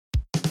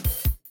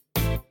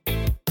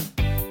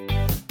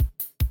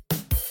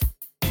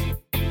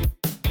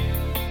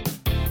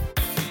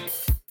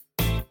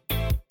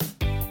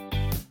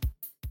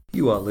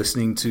You are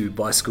listening to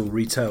Bicycle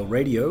Retail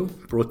Radio,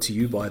 brought to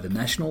you by the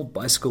National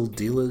Bicycle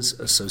Dealers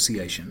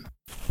Association.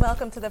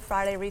 Welcome to the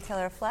Friday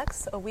Retailer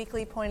Flex, a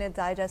weekly pointed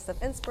digest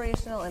of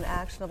inspirational and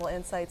actionable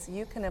insights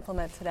you can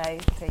implement today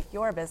to take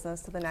your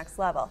business to the next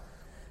level.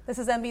 This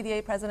is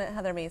NBDA President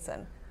Heather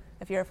Mason.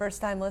 If you're a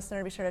first-time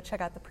listener, be sure to check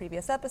out the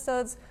previous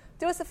episodes,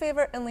 do us a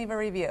favor, and leave a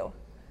review.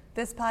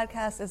 This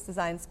podcast is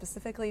designed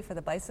specifically for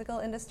the bicycle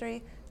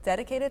industry,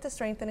 dedicated to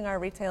strengthening our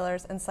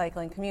retailers and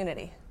cycling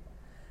community.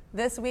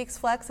 This week's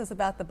Flex is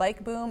about the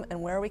bike boom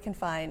and where we can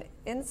find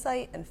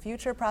insight and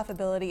future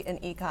profitability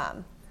in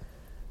e-com.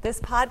 This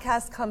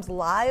podcast comes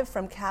live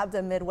from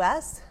CABDA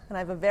Midwest, and I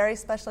have a very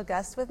special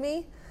guest with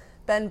me,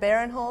 Ben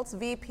Barinholtz,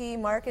 VP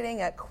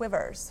Marketing at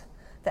Quivers.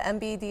 The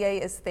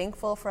NBDA is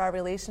thankful for our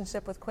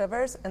relationship with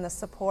Quivers and the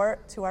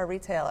support to our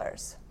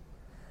retailers.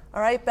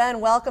 All right,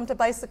 Ben, welcome to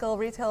Bicycle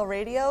Retail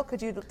Radio.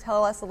 Could you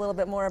tell us a little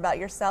bit more about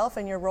yourself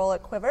and your role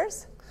at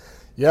Quivers?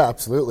 Yeah,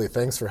 absolutely.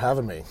 Thanks for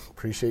having me.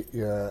 Appreciate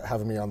you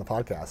having me on the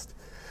podcast.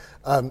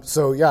 I'm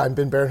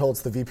Ben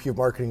Barinholtz, the VP of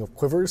Marketing of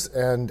Quivers,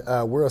 and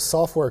we're a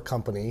software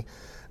company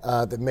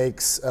that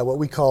makes what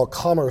we call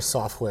commerce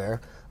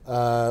software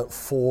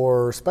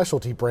for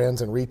specialty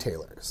brands and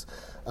retailers.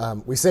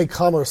 We say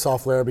commerce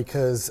software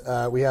because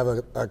we have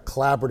a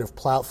collaborative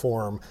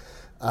platform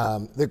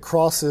that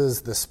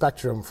crosses the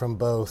spectrum from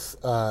both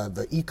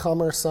the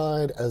e-commerce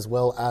side as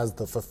well as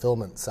the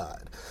fulfillment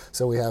side.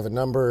 So we have a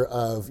number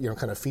of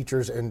kind of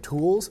features and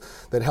tools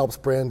that helps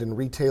brand and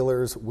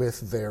retailers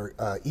with their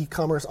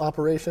e-commerce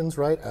operations,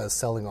 right? As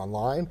selling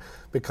online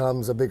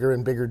becomes a bigger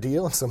and bigger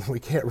deal, something we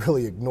can't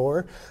really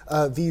ignore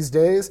these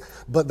days.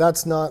 But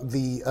that's not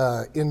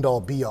the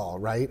end-all be-all,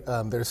 right?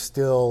 There's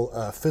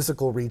still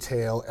physical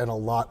retail and a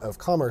lot of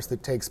commerce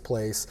that takes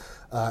place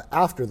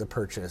after the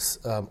purchase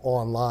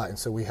online.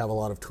 So we have a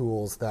lot of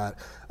tools that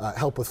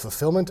help with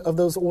fulfillment of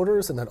those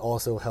orders and that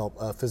also help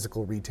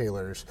physical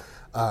retailers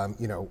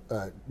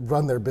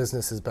run their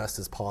business as best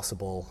as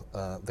possible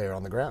there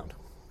on the ground.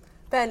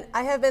 Ben,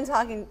 I have been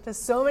talking to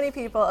so many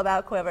people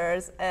about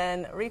Quivers,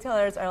 and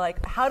retailers are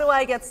like, how do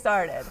I get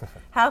started?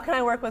 How can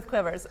I work with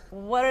Quivers?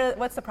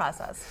 What's the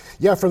process?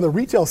 Yeah, from the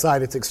retail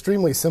side, it's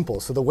extremely simple.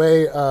 So the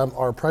way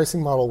our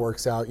pricing model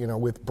works out,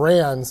 with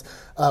brands,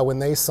 when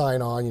they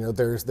sign on,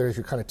 there's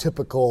your kind of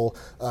typical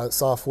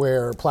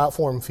software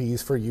platform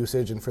fees for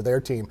usage and for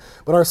their team.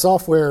 But our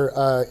software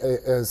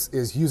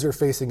is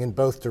user-facing in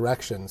both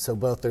directions. So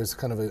both there's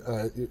kind of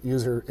a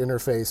user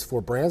interface for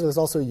brands, but there's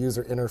also a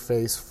user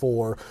interface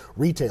for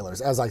retailers.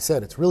 As I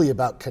said, it's really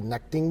about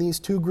connecting these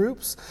two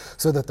groups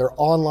so that their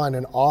online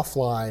and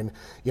offline,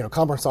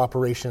 commerce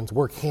operations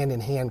work hand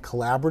in hand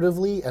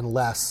collaboratively and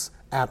less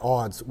at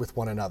odds with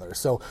one another.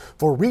 So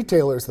for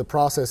retailers, the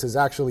process is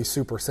actually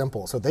super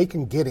simple. So they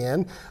can get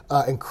in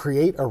and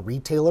create a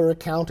retailer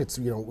account. It's,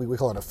 we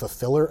call it a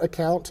fulfiller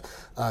account.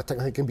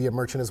 Technically it can be a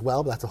merchant as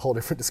well, but that's a whole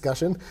different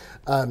discussion.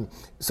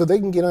 So they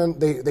can get on,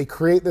 they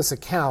create this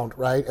account,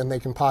 right? And they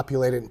can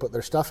populate it and put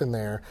their stuff in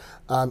there.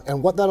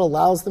 And what that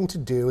allows them to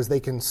do is they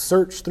can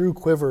search through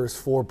Quivers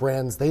for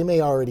brands they may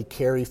already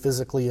carry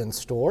physically in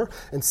store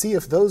and see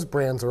if those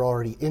brands are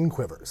already in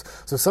Quivers.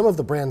 So some of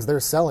the brands they're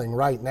selling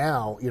right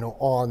now,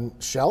 on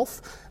shelf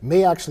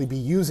may actually be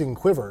using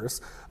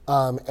Quivers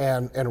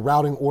and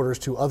routing orders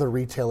to other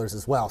retailers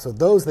as well. So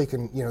those they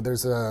can,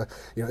 there's as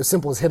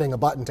simple as hitting a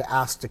button to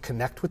ask to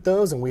connect with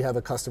those, and we have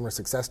a customer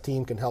success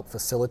team can help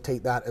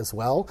facilitate that as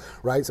well,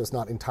 right? So it's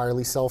not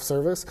entirely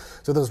self-service.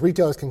 So those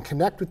retailers can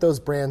connect with those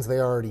brands they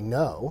already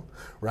know,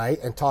 right?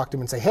 And talk to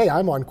them and say, hey,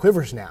 I'm on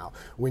Quivers now.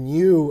 When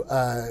you,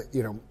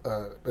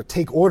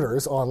 take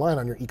orders online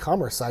on your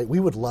e-commerce site, we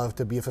would love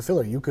to be a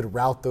fulfiller. You could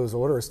route those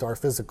orders to our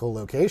physical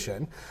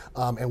location,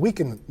 and we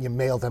can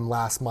mail them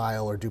last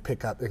mile or do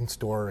pickup in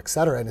store, et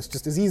cetera, and it's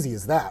just as easy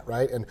as that,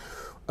 right? And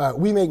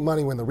we make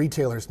money when the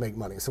retailers make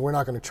money, so we're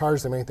not going to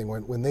charge them anything.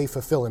 When they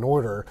fulfill an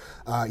order,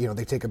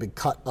 they take a big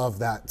cut of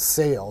that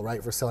sale,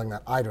 right, for selling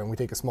that item, and we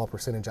take a small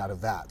percentage out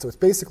of that. So it's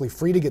basically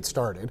free to get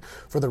started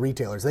for the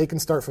retailers. They can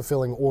start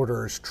fulfilling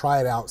orders, try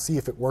it out, see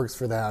if it works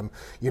for them,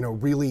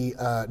 really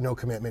no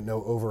commitment,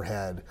 no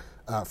overhead.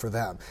 For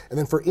them. And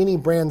then for any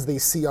brands they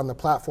see on the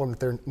platform that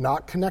they're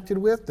not connected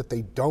with, that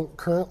they don't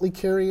currently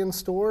carry in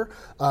store,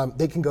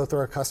 they can go through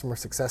our customer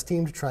success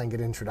team to try and get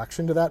an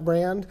introduction to that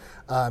brand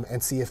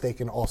and see if they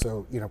can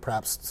also,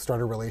 perhaps start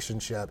a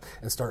relationship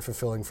and start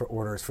fulfilling for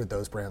orders for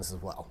those brands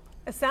as well.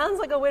 It sounds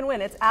like a win-win.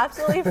 It's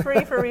absolutely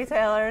free for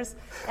retailers.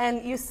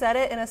 And you said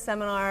it in a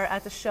seminar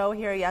at the show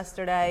here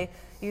yesterday.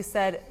 You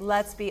said,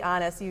 let's be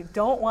honest, you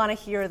don't want to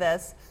hear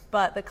this,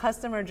 but the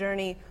customer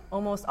journey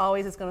almost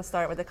always is going to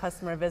start with the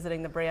customer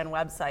visiting the brand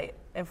website.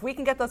 if we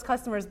can get those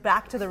customers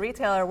back to the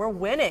retailer, we're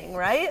winning,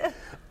 right?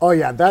 Oh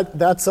yeah,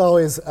 that's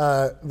always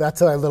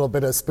that's a little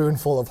bit of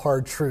spoonful of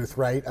hard truth,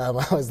 right? I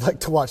always like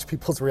to watch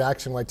people's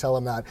reaction when I tell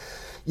them that.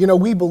 You know,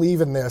 we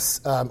believe in this.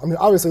 I mean,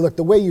 obviously, look,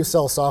 the way you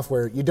sell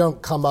software, you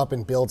don't come up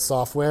and build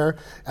software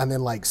and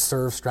then like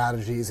serve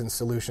strategies and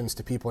solutions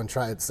to people and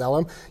try to sell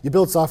them. You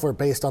build software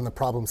based on the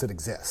problems that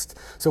exist.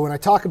 So when I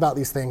talk about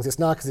these things, it's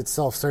not because it's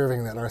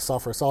self-serving that our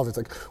software solves. It's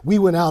like we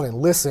went out and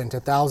listened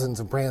to thousands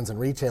of brands and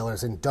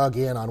retailers and dug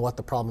in on what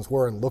the problems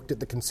were and looked at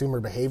the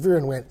consumer behavior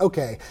and went,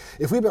 okay,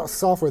 if we built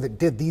software that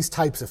did these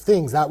types of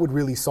things, that would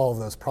really solve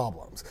those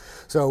problems.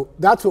 So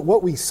that's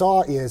what we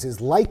saw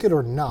is like it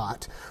or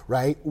not,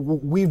 right?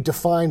 We've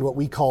defined what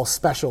we call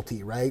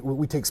specialty, right?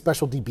 We take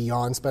specialty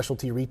beyond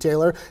specialty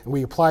retailer, and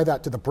we apply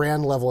that to the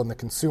brand level and the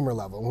consumer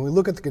level. When we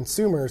look at the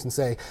consumers and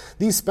say,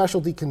 these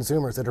specialty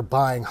consumers that are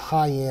buying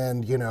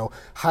high-end, you know,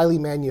 highly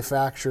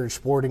manufactured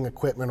sporting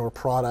equipment or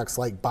products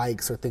like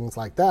bikes or things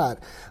like that,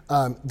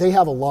 they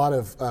have a lot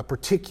of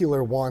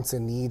particular wants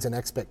and needs and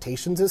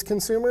expectations as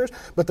consumers,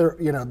 but they're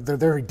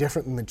very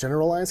different than the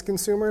generalized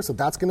consumer, so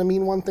that's going to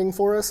mean one thing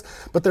for us.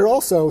 But they're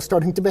also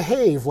starting to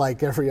behave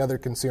like every other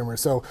consumer.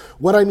 So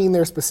what I mean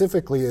there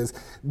specifically is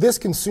this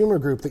consumer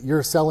group that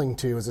you're selling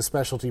to as a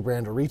specialty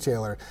brand or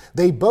retailer,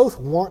 they both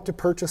want to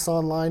purchase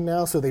online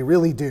now, so they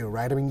really do,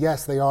 right? I mean,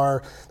 yes,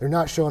 they're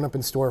not showing up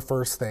in store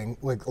first thing.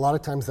 Like a lot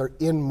of times they're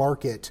in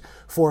market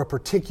for a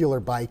particular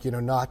bike, you know,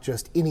 not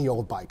just any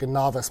old bike. A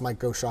novice might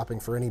go shopping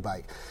for any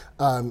bike.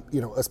 You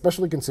know, a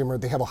specialty consumer,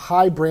 they have a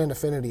high brand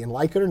affinity, and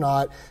like it or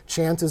not,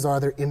 chances are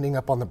they're ending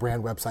up on the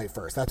brand website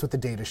first. That's what the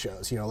data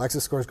shows. You know,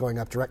 Lexus scores going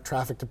up, direct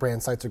traffic to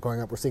brand sites are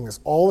going up. We're seeing this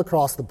all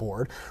across the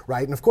board,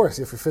 right? And of course,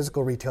 if you're a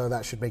physical retailer,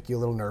 that should make you a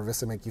little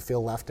nervous and make you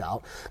feel left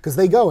out, because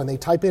they go and they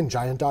type in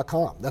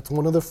giant.com. That's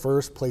one of the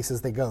first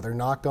places they go. They're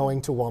not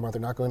going to Walmart,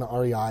 they're not going to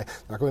REI, they're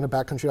not going to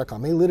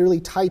backcountry.com. They literally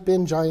type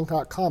in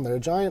giant.com. They're a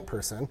Giant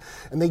person,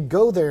 and they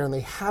go there and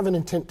they have an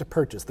intent to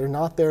purchase. They're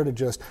not there to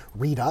just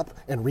read up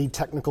and read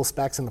technical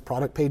specs in the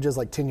product pages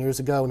like 10 years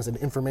ago and it's an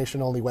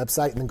information-only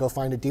website and then go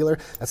find a dealer.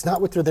 That's not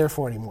what they're there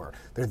for anymore.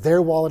 They're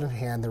their wallet in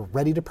hand. They're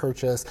ready to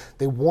purchase.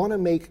 They want to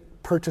make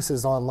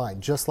purchases online,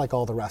 just like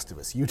all the rest of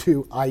us. You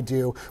do, I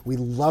do. We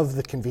love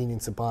the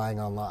convenience of buying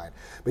online.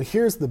 But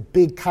here's the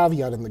big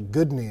caveat and the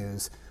good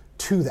news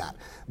to that.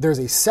 There's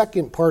a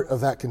second part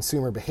of that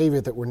consumer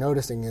behavior that we're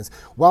noticing is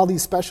while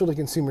these specialty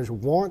consumers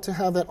want to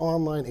have that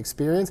online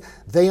experience,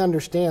 they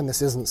understand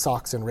this isn't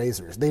socks and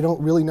razors. They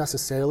don't really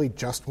necessarily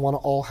just want to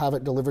all have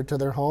it delivered to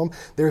their home.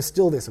 There's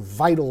still this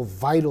vital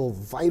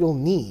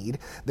need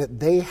that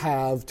they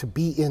have to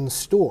be in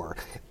store.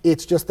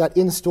 It's just that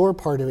in-store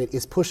part of it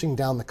is pushing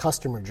down the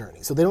customer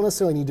journey. So they don't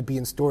necessarily need to be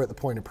in store at the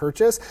point of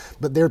purchase,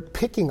 but they're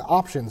picking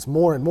options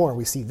more and more.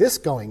 We see this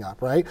going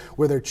up, right?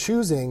 Where they're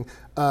choosing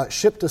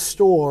ship to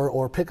store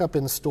or pick up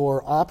in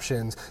store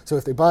options. So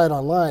if they buy it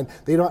online,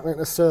 they don't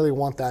necessarily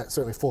want that.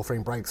 Certainly full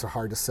frame bikes are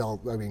hard to sell,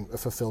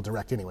 fulfill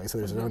direct anyway, so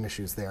there's their own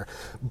issues there.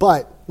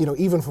 But, you know,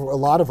 even for a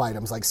lot of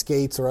items like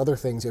skates or other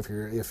things, if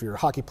you're a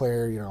hockey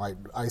player, you know, like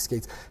ice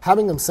skates,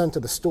 having them sent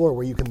to the store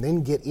where you can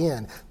then get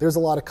in, there's a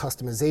lot of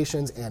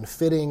customizations and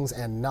fittings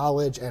and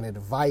knowledge and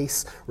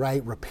advice,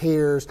 right?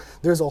 Repairs.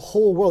 There's a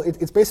whole world.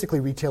 It's basically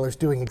retailers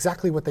doing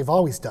exactly what they've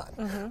always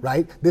done,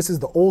 right? This is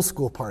the old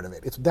school part of it.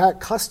 It's that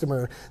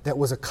customer that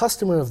was a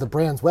customer of the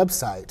brand's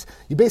website.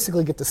 You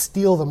basically get to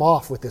steal them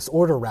off with this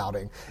order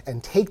routing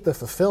and take the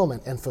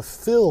fulfillment and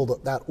fulfill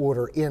that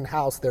order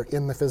in-house. They're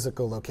in the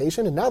physical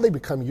location, and now they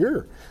become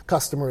your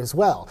customer as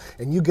well.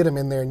 And you get them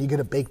in there and you get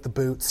to bake the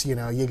boots, you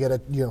know, you get to,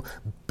 you know,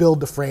 build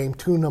the frame,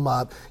 tune them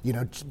up, you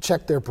know,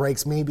 check their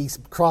brakes, maybe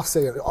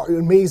cross-sale,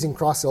 amazing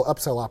cross-sale,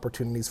 upsell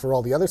opportunities for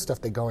all the other stuff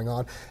that's going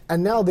on.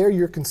 And now they're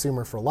your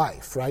consumer for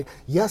life, right?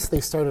 Yes,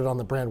 they started on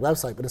the brand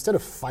website, but instead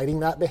of fighting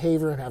that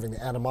behavior and having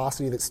the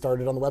animosity that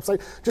started on the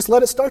website, just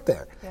let it start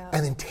there. Yeah.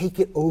 And then take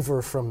it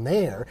over from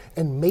there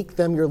and make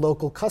them your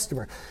local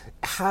customer.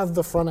 Have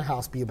the front of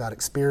house be about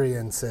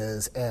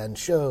experiences and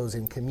shows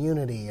and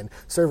community and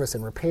service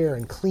and repair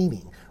and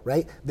cleaning,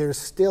 right? There's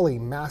still a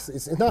massive,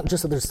 it's not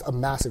just that there's a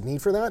massive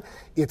need for that,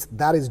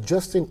 that is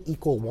just an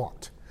equal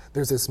want.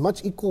 There's as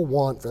much equal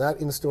want for that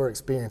in-store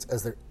experience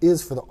as there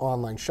is for the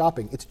online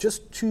shopping. It's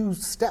just 2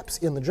 steps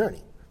in the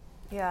journey.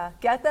 Yeah,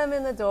 get them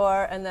in the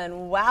door and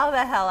then wow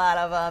the hell out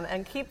of them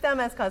and keep them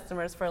as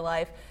customers for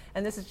life.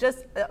 And this is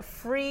just a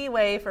free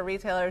way for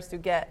retailers to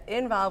get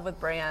involved with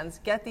brands,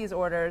 get these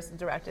orders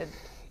directed.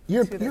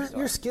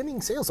 You're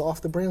skimming sales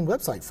off the brand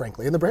website,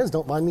 frankly, and the brands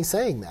don't mind me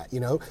saying that. You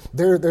know,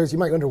 there's you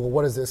might wonder, well,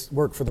 what does this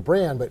work for the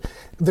brand? But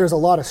there's a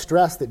lot of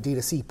stress that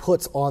D2C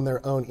puts on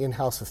their own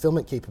in-house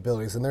fulfillment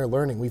capabilities, and they're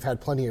learning. We've had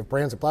plenty of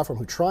brands and platform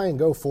who try and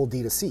go full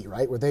D2C,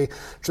 right? Where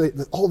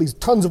all these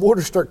tons of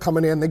orders start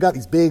coming in. They got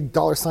these big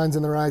dollar signs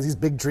in their eyes, these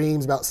big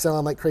dreams about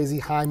selling like crazy,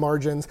 high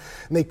margins,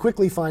 and they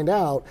quickly find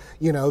out,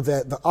 you know,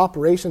 that the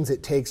operations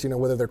it takes, you know,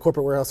 whether they're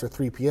corporate warehouse or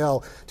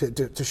 3PL,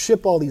 to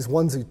ship all these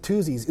onesie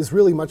twosies is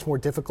really much more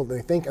difficult difficult than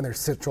they think, and there's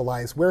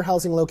centralized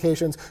warehousing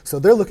locations. So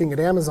they're looking at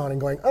Amazon and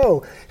going,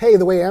 oh, hey,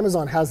 the way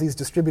Amazon has these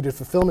distributed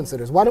fulfillment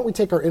centers, why don't we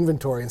take our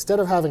inventory, instead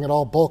of having it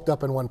all bulked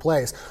up in one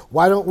place,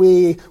 why don't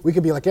we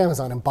could be like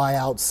Amazon and buy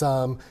out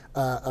some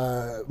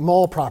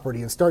mall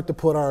property and start to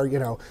put our,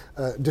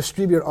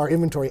 distribute our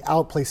inventory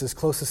out places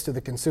closest to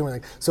the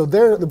consumer. So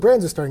the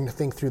brands are starting to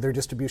think through their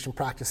distribution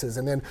practices,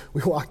 and then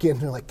we walk in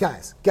and they're like,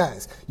 guys,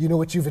 you know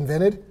what you've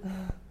invented?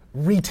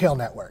 Retail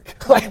network.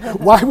 Like,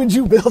 why would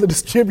you build a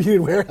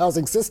distributed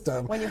warehousing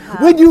system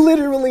when you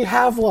literally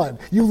have one?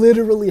 You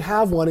literally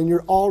have one, and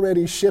you're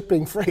already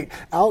shipping freight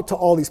out to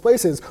all these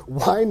places.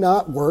 Why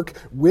not work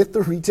with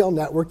the retail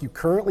network you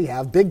currently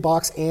have, big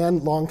box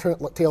and long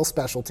tail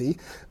specialty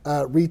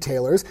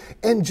retailers,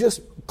 and just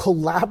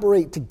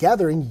collaborate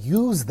together and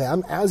use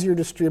them as your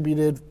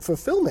distributed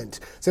fulfillment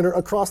center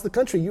across the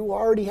country? You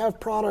already have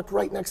product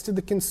right next to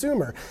the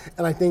consumer.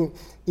 And I think,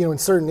 in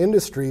certain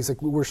industries,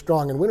 like we're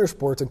strong in winter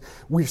sports, and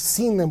we've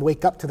seen them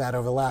wake up to that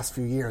over the last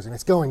few years, and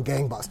it's going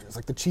gangbusters.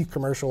 Like the chief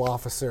commercial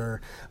officer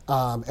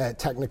at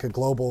Technica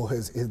Global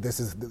has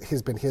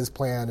been his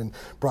plan and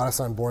brought us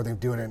on board. They're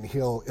doing it, and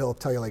he'll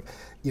tell you, like,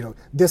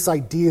 this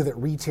idea that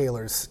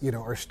retailers,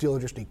 are still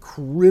just a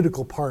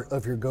critical part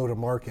of your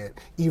go-to-market,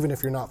 even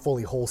if you're not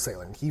fully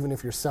wholesaling, even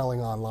if you're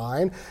selling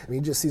online. I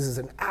mean, he just sees it as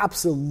an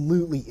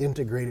absolutely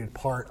integrated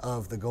part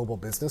of the global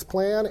business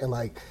plan, and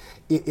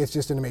it's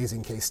just an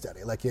amazing case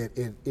study. Like it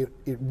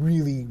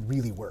really,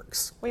 really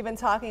works. We've been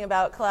talking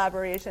about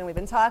collaboration, we've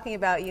been talking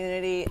about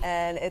unity,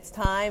 and it's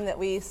time that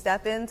we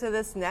step into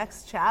this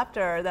next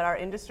chapter that our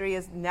industry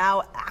is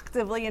now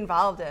actively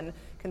involved in.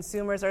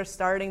 Consumers are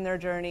starting their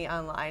journey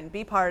online.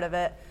 Be part of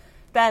it.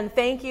 Ben,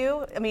 thank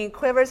you. I mean,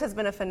 Quivers has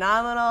been a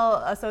phenomenal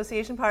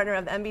association partner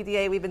of the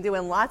NBDA. We've been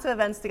doing lots of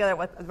events together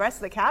with the rest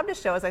of the Cabot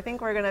shows. I think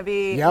we're going to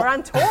be, We're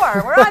on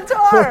tour. We're on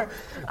tour.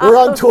 We're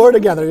on tour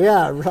together,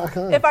 yeah.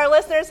 If our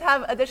listeners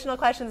have additional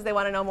questions, they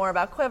want to know more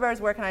about Quivers,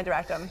 where can I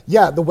direct them?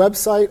 Yeah, the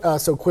website,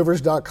 so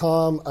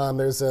quivers.com.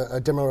 There's a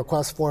demo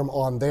request form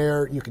on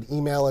there. You can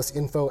email us,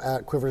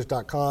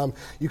 info@quivers.com.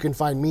 You can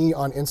find me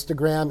on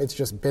Instagram. It's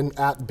just Ben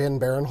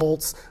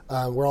Barinholtz.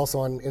 We're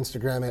also on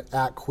Instagram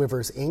at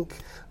Quivers Inc.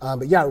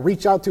 But yeah,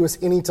 reach out to us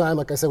anytime.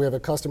 Like I said, we have a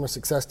customer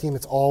success team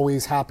that's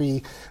always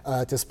happy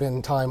to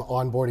spend time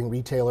onboarding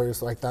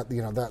retailers like that.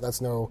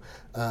 That's no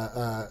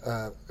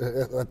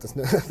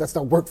that's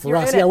not work for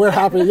us. Yeah, we're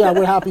happy. Yeah,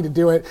 we're happy to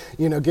do it.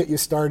 Get you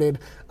started.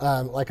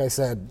 Like I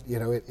said,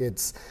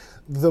 it's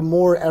the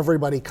more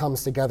everybody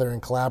comes together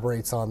and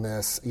collaborates on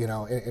this,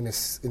 and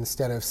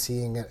instead of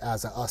seeing it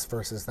as a us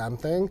versus them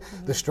thing,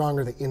 the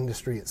stronger the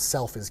industry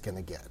itself is going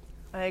to get.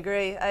 I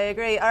agree.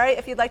 All right,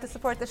 if you'd like to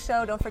support the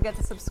show, don't forget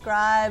to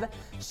subscribe.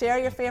 Share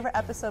your favorite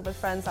episode with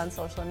friends on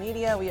social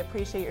media. We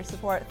appreciate your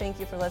support. Thank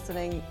you for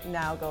listening.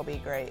 Now go be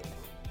great.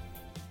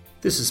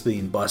 This has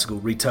been Bicycle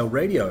Retail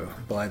Radio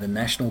by the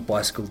National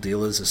Bicycle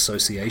Dealers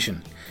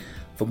Association.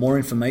 For more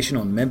information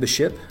on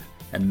membership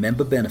and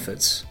member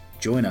benefits,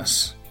 join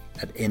us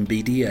at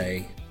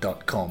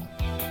nbda.com.